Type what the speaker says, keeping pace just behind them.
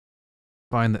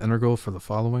find the integral for the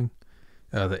following.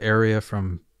 The area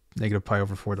from negative pi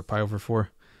over 4 to pi over 4.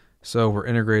 So we're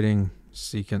integrating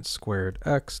secant squared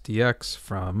x dx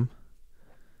from,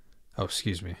 oh,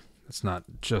 excuse me, that's not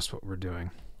just what we're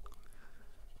doing,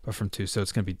 but from 2. So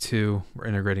it's going to be 2. We're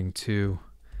integrating 2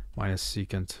 minus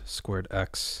secant squared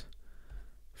x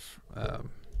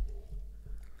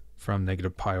from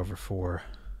negative pi over 4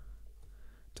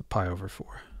 to pi over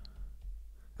 4.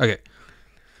 Okay.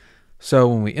 So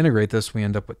when we integrate this, we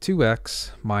end up with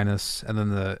 2x minus, and then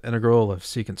the integral of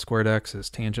secant squared x is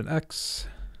tangent x,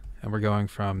 and we're going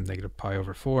from negative pi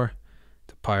over 4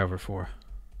 to pi over 4.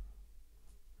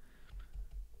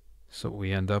 So what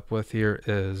we end up with here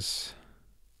is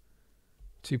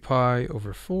 2 pi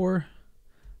over 4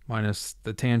 minus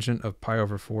the tangent of pi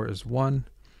over 4 is 1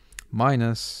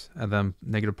 minus, and then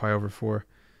negative pi over 4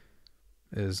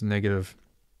 is negative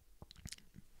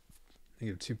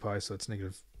 2 pi, so it's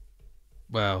negative,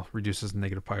 well, reduces to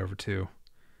negative pi over 2.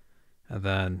 And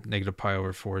then negative pi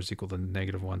over 4 is equal to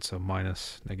negative 1, so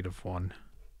minus negative 1.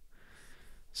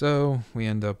 So we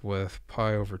end up with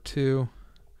pi over 2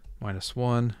 minus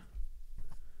 1.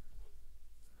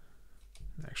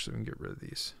 Actually, we can get rid of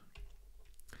these.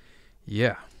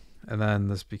 Yeah. And then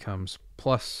this becomes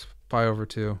plus pi over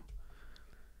 2.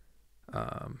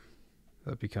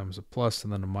 That becomes a plus,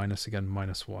 and then a minus again,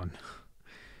 minus 1.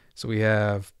 So we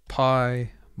have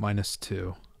pi minus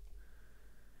 2.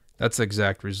 That's the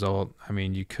exact result. I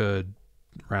mean, you could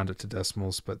round it to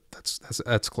decimals, but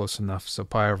that's close enough. So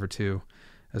pi over 2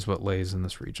 is what lays in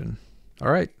this region.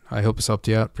 All right. I hope this helped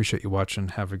you out. Appreciate you watching.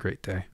 Have a great day.